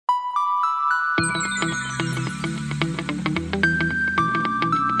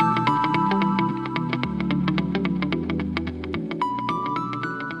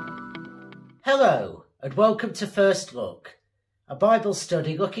Hello and welcome to First Look, a Bible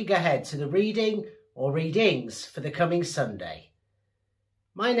study looking ahead to the reading or readings for the coming Sunday.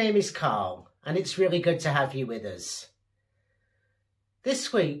 My name is Carl and it's really good to have you with us.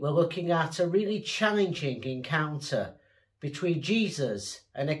 This week we're looking at a really challenging encounter between Jesus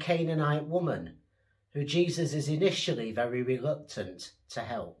and a Canaanite woman who Jesus is initially very reluctant to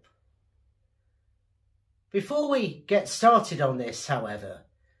help. Before we get started on this, however,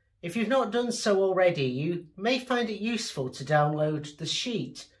 if you've not done so already, you may find it useful to download the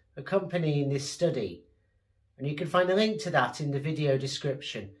sheet accompanying this study, and you can find a link to that in the video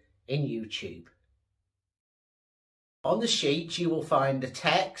description in YouTube. On the sheet you will find the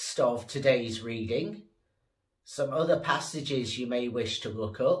text of today's reading, some other passages you may wish to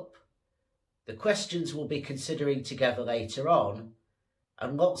look up, the questions we'll be considering together later on,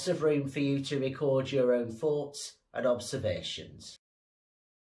 and lots of room for you to record your own thoughts and observations.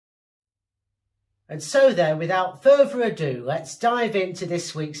 And so then, without further ado, let's dive into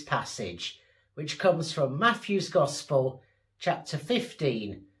this week's passage, which comes from Matthew's Gospel, chapter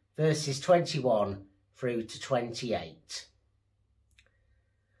 15, verses 21 through to 28.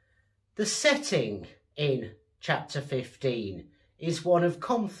 The setting in chapter 15 is one of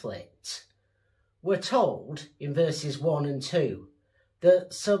conflict. We're told in verses 1 and 2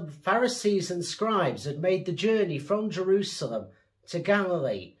 that some Pharisees and scribes had made the journey from Jerusalem to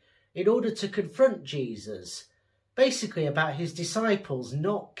Galilee in order to confront Jesus, basically about his disciples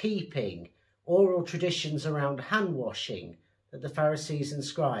not keeping oral traditions around hand washing that the Pharisees and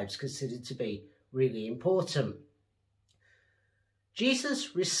scribes considered to be really important.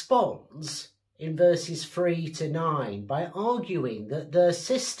 Jesus responds in verses 3 to 9 by arguing that the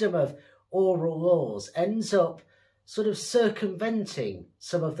system of oral laws ends up sort of circumventing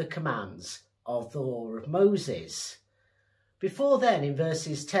some of the commands of the law of Moses. Before then, in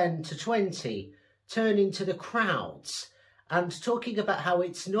verses 10 to 20, turning to the crowds and talking about how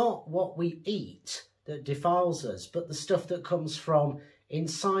it's not what we eat that defiles us, but the stuff that comes from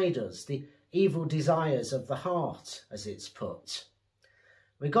inside us, the evil desires of the heart, as it's put.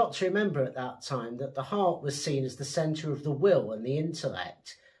 We got to remember at that time that the heart was seen as the centre of the will and the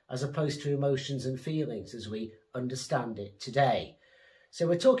intellect, as opposed to emotions and feelings as we understand it today. So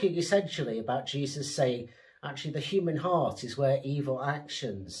we're talking essentially about Jesus saying, actually, the human heart is where evil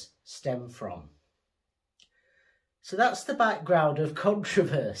actions stem from. So that's the background of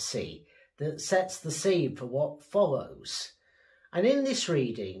controversy that sets the scene for what follows. And in this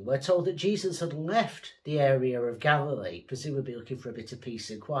reading, we're told that Jesus had left the area of Galilee, presumably looking for a bit of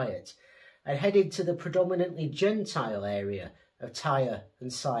peace and quiet, and headed to the predominantly Gentile area of Tyre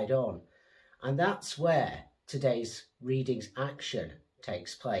and Sidon. And that's where today's reading's action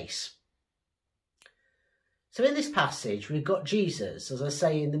takes place. So in this passage, we've got Jesus, as I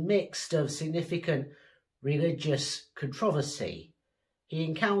say, in the midst of significant religious controversy. He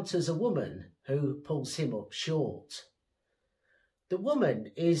encounters a woman who pulls him up short. The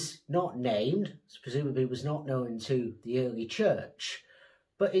woman is not named, presumably was not known to the early church,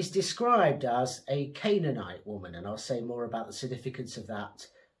 but is described as a Canaanite woman, and I'll say more about the significance of that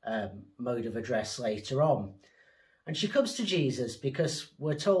mode of address later on. And she comes to Jesus because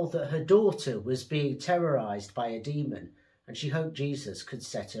we're told that her daughter was being terrorised by a demon and she hoped Jesus could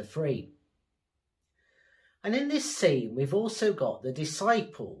set her free. And in this scene, we've also got the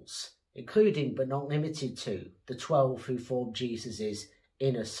disciples, including but not limited to the 12 who formed Jesus's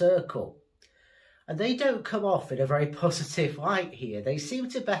inner circle. And they don't come off in a very positive light here. They seem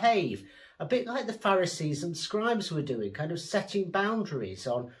to behave a bit like the Pharisees and scribes were doing, kind of setting boundaries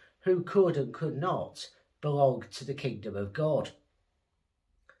on who could and could not belong to the kingdom of God.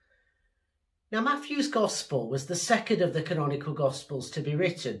 Now, Matthew's Gospel was the second of the canonical Gospels to be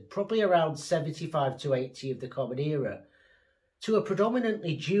written, probably around 75 to 80 of the Common Era, to a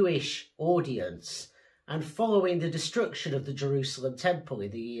predominantly Jewish audience and following the destruction of the Jerusalem temple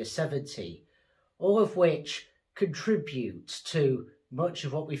in the year 70, all of which contribute to much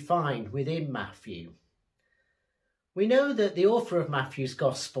of what we find within Matthew. We know that the author of Matthew's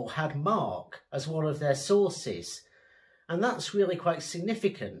Gospel had Mark as one of their sources, and that's really quite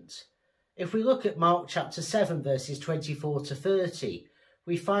significant. If we look at Mark chapter 7, verses 24 to 30,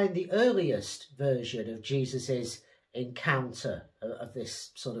 we find the earliest version of Jesus's encounter of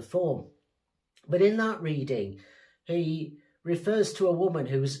this sort of form. But in that reading, he refers to a woman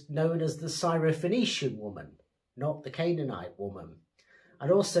who's known as the Syrophoenician woman, not the Canaanite woman.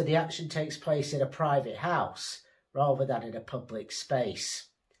 And also the action takes place in a private house rather than in a public space.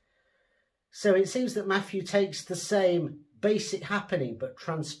 So it seems that Matthew takes the same basic happening but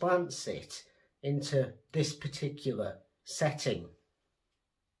transplants it into this particular setting.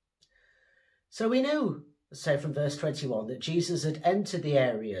 So we know, say from verse 21, that Jesus had entered the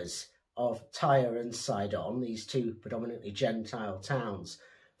areas of Tyre and Sidon, these two predominantly Gentile towns,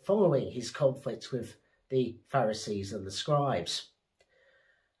 following his conflict with the Pharisees and the scribes.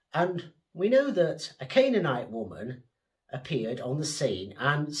 And we know that a Canaanite woman appeared on the scene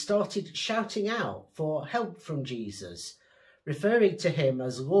and started shouting out for help from Jesus, referring to him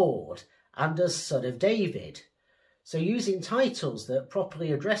as Lord and as Son of David. So using titles that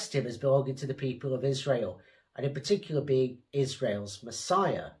properly addressed him as belonging to the people of Israel, and in particular being Israel's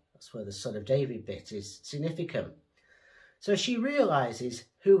Messiah. That's where the Son of David bit is significant. So she realises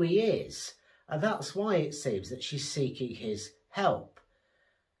who he is, and that's why it seems that she's seeking his help.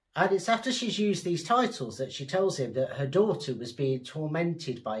 And it's after she's used these titles that she tells him that her daughter was being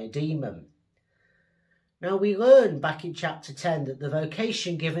tormented by a demon. Now we learn back in chapter 10 that the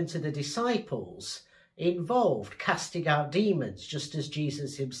vocation given to the disciples involved casting out demons, just as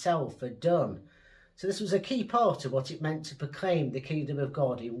Jesus himself had done. So this was a key part of what it meant to proclaim the kingdom of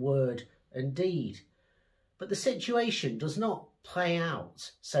God in word and deed. But the situation does not play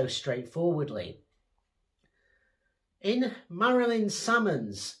out so straightforwardly. In Marilyn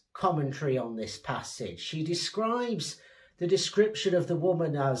Salmon's commentary on this passage, she describes the description of the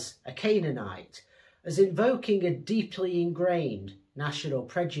woman as a Canaanite as invoking a deeply ingrained national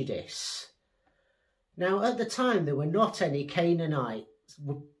prejudice. Now, at the time, there were not any Canaanite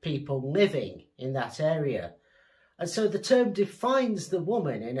people living in that area, and so the term defines the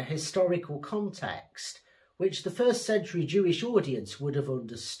woman in a historical context, which the first century Jewish audience would have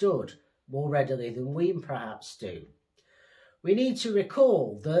understood more readily than we perhaps do. We need to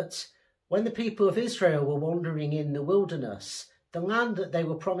recall that when the people of Israel were wandering in the wilderness, the land that they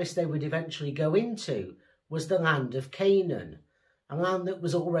were promised they would eventually go into was the land of Canaan, a land that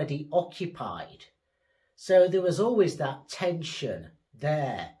was already occupied. So there was always that tension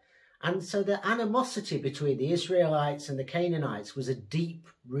there. And so the animosity between the Israelites and the Canaanites was a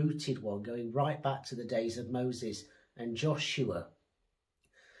deep-rooted one, going right back to the days of Moses and Joshua.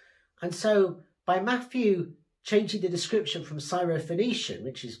 And so by Matthew changing the description from Syrophoenician,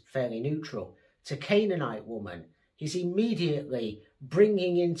 which is fairly neutral, to Canaanite woman, he's immediately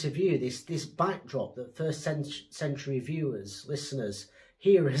bringing into view this backdrop that first century viewers, listeners,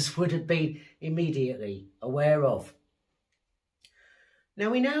 hearers would have been immediately aware of. Now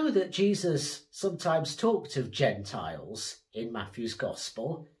we know that Jesus sometimes talked of Gentiles in Matthew's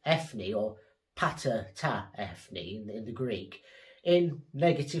Gospel, ethne or pater ta ethne in the Greek, in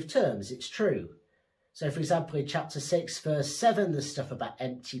negative terms, it's true. So for example, in chapter 6 verse 7 there's stuff about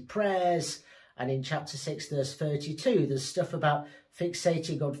empty prayers, and in chapter 6 verse 32 there's stuff about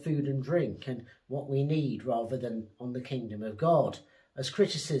fixating on food and drink and what we need rather than on the kingdom of God, as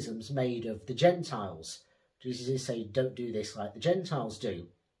criticisms made of the Gentiles. Jesus is saying, don't do this like the Gentiles do.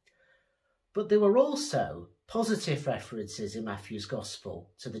 But there were also positive references in Matthew's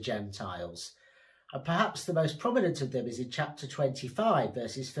Gospel to the Gentiles. And perhaps the most prominent of them is in chapter 25,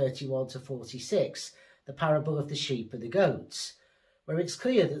 verses 31 to 46, the parable of the sheep and the goats, where it's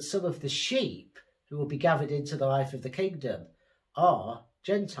clear that some of the sheep who will be gathered into the life of the kingdom are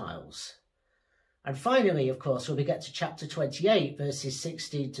Gentiles. And finally, of course, when we get to chapter 28, verses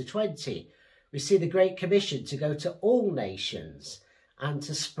 16 to 20, we see the Great Commission to go to all nations and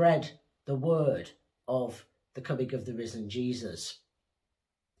to spread the word of the coming of the risen Jesus.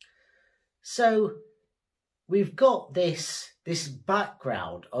 So we've got this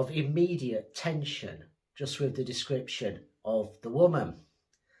background of immediate tension just with the description of the woman.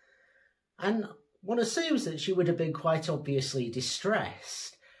 And one assumes that she would have been quite obviously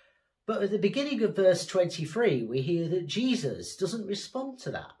distressed. But at the beginning of verse 23, we hear that Jesus doesn't respond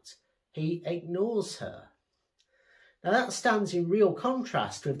to that. He ignores her. Now that stands in real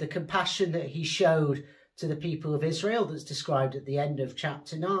contrast with the compassion that he showed to the people of Israel that's described at the end of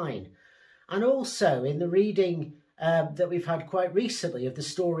chapter 9. And also in the reading that we've had quite recently of the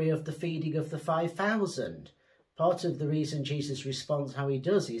story of the feeding of the 5,000. Part of the reason Jesus responds how he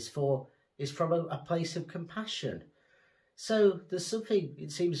does is from a place of compassion. So there's something,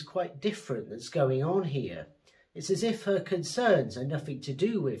 it seems, quite different that's going on here. It's as if her concerns are nothing to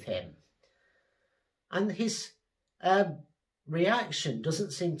do with him. And his reaction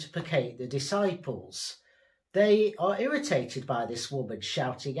doesn't seem to placate the disciples. They are irritated by this woman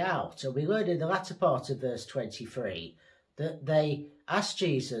shouting out. And we learn in the latter part of verse 23 that they ask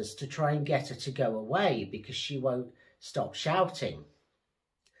Jesus to try and get her to go away because she won't stop shouting.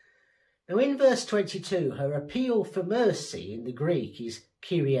 Now in verse 22, her appeal for mercy in the Greek is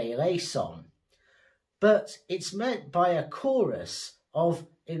Kyrie eleison, but it's met by a chorus of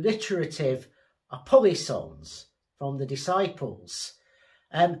alliterative apolisons from the disciples.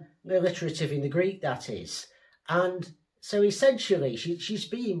 alliterative in the Greek, that is. And so essentially she's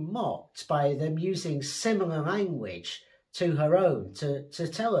being mocked by them using similar language to her own, to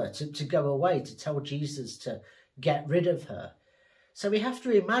tell her to go away, to tell Jesus to get rid of her. So we have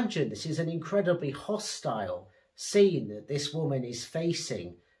to imagine this is an incredibly hostile scene that this woman is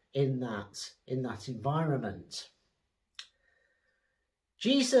facing in that environment.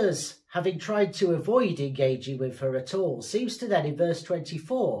 Jesus, having tried to avoid engaging with her at all, seems to then in verse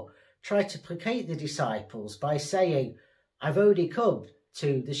 24 try to placate the disciples by saying, I've only come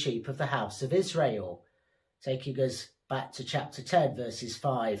to the sheep of the house of Israel, taking us back to chapter 10 verses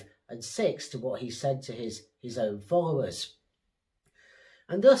 5 and 6 to what he said to his own followers.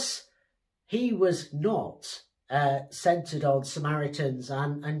 And thus he was not centred on Samaritans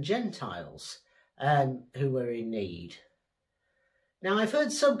and Gentiles who were in need. Now, I've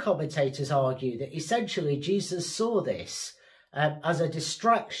heard some commentators argue that essentially Jesus saw this as a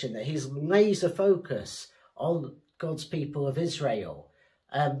distraction, that his laser focus on God's people of Israel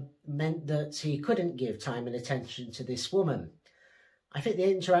meant that he couldn't give time and attention to this woman. I think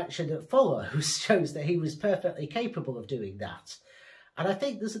the interaction that follows shows that he was perfectly capable of doing that. And I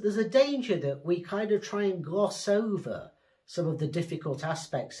think there's a danger that we kind of try and gloss over some of the difficult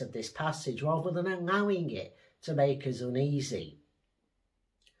aspects of this passage rather than allowing it to make us uneasy.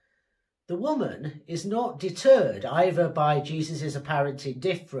 The woman is not deterred either by Jesus' apparent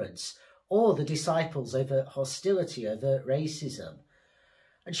indifference or the disciples' overt hostility, overt racism.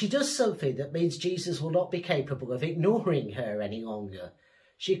 And she does something that means Jesus will not be capable of ignoring her any longer.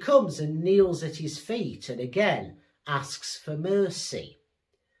 She comes and kneels at his feet and again asks for mercy.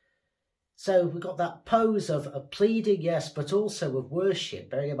 So we've got that pose of pleading, yes, but also of worship.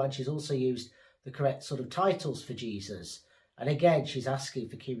 Bearing in mind she's also used the correct sort of titles for Jesus. And again, she's asking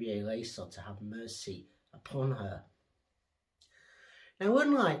for Kyrie eleison, to have mercy upon her. Now,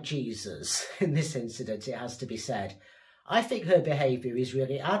 unlike Jesus, in this incident, it has to be said, I think her behaviour is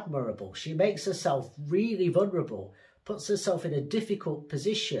really admirable. She makes herself really vulnerable, puts herself in a difficult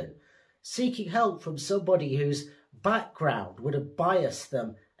position, seeking help from somebody whose background would have biased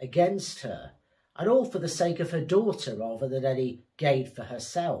them against her, and all for the sake of her daughter rather than any gain for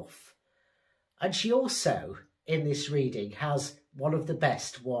herself. And she also, in this reading, has one of the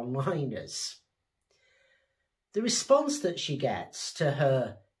best one-liners. The response that she gets to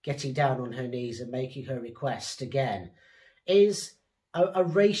her getting down on her knees and making her request again is a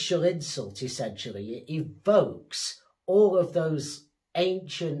racial insult, essentially. It evokes all of those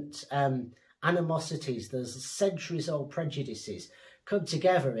ancient animosities, those centuries-old prejudices come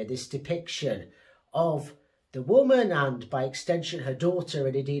together in this depiction of the woman and, by extension, her daughter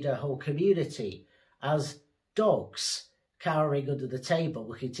and indeed her whole community as dogs cowering under the table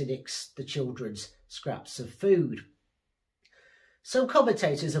looking to nick the children's scraps of food. Some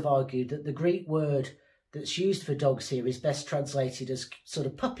commentators have argued that the Greek word that's used for dogs here is best translated as sort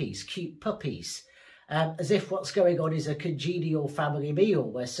of puppies, cute puppies, as if what's going on is a congenial family meal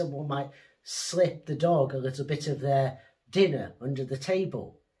where someone might slip the dog a little bit of their dinner under the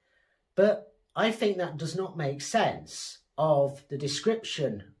table. But I think that does not make sense of the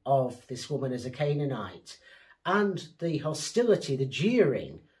description of this woman as a Canaanite and the hostility, the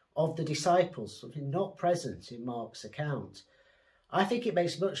jeering of the disciples, something not present in Mark's account. I think it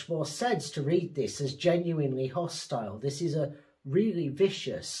makes much more sense to read this as genuinely hostile. This is a really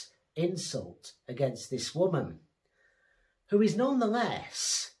vicious insult against this woman, who is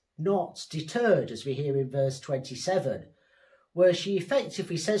nonetheless not deterred, as we hear in verse 27, where she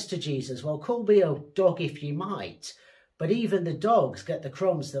effectively says to Jesus, well, call me a dog if you might, but even the dogs get the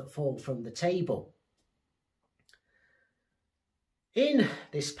crumbs that fall from the table. In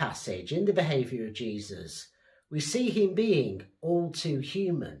this passage, in the behaviour of Jesus, we see him being all too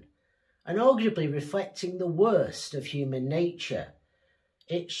human and arguably reflecting the worst of human nature.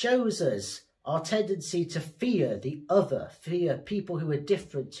 It shows us our tendency to fear the other, fear people who are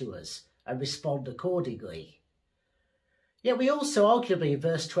different to us and respond accordingly. Yet we also arguably in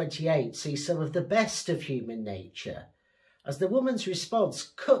verse 28 see some of the best of human nature, as the woman's response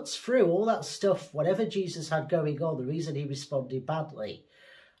cuts through all that stuff, whatever Jesus had going on, the reason he responded badly,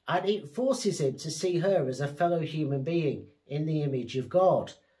 and it forces him to see her as a fellow human being in the image of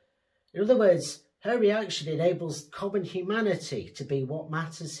God. In other words, her reaction enables common humanity to be what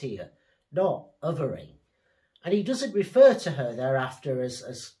matters here, not othering. And he doesn't refer to her thereafter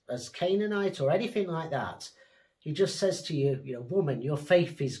as Canaanite or anything like that. He just says to you, woman, your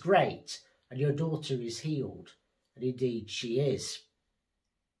faith is great and your daughter is healed. And indeed she is.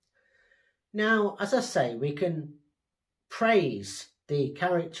 Now, as I say, we can praise the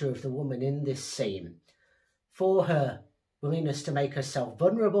character of the woman in this scene for her willingness to make herself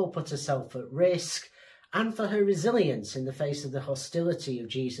vulnerable, put herself at risk, and for her resilience in the face of the hostility of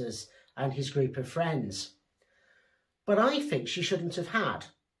Jesus and his group of friends. But I think she shouldn't have had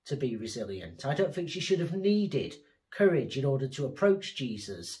to be resilient. I don't think she should have needed courage in order to approach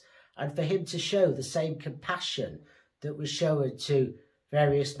Jesus and for him to show the same compassion that was shown to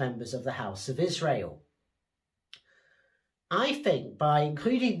various members of the house of Israel. I think by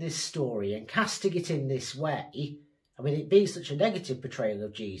including this story and casting it in this way, I mean, it being such a negative portrayal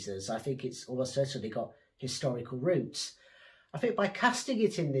of Jesus, I think it's almost certainly got historical roots. I think by casting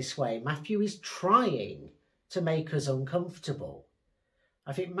it in this way, Matthew is trying to make us uncomfortable.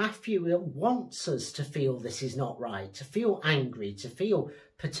 I think Matthew wants us to feel this is not right, to feel angry, to feel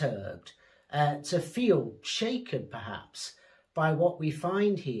perturbed, to feel shaken perhaps by what we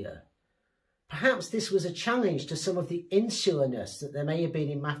find here. Perhaps this was a challenge to some of the insularness that there may have been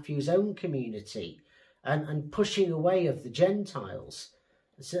in Matthew's own community and pushing away of the Gentiles.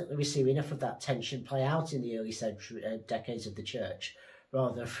 And certainly we see enough of that tension play out in the early decades of the church,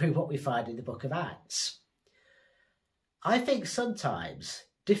 rather through what we find in the book of Acts. I think sometimes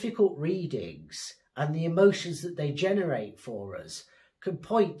difficult readings and the emotions that they generate for us can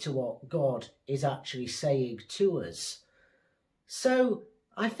point to what God is actually saying to us. So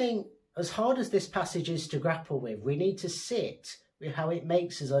I think as hard as this passage is to grapple with, we need to sit with how it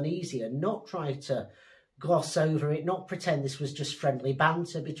makes us uneasy and not try to gloss over it, not pretend this was just friendly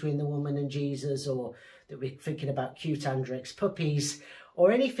banter between the woman and Jesus, or that we're thinking about cute Andrex puppies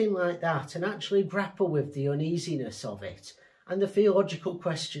or anything like that, and actually grapple with the uneasiness of it and the theological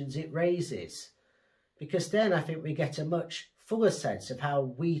questions it raises. Because then I think we get a much fuller sense of how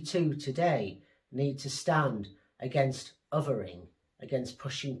we too today need to stand against othering, against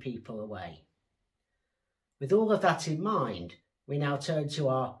pushing people away. With all of that in mind, we now turn to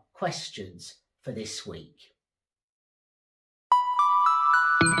our questions for this week.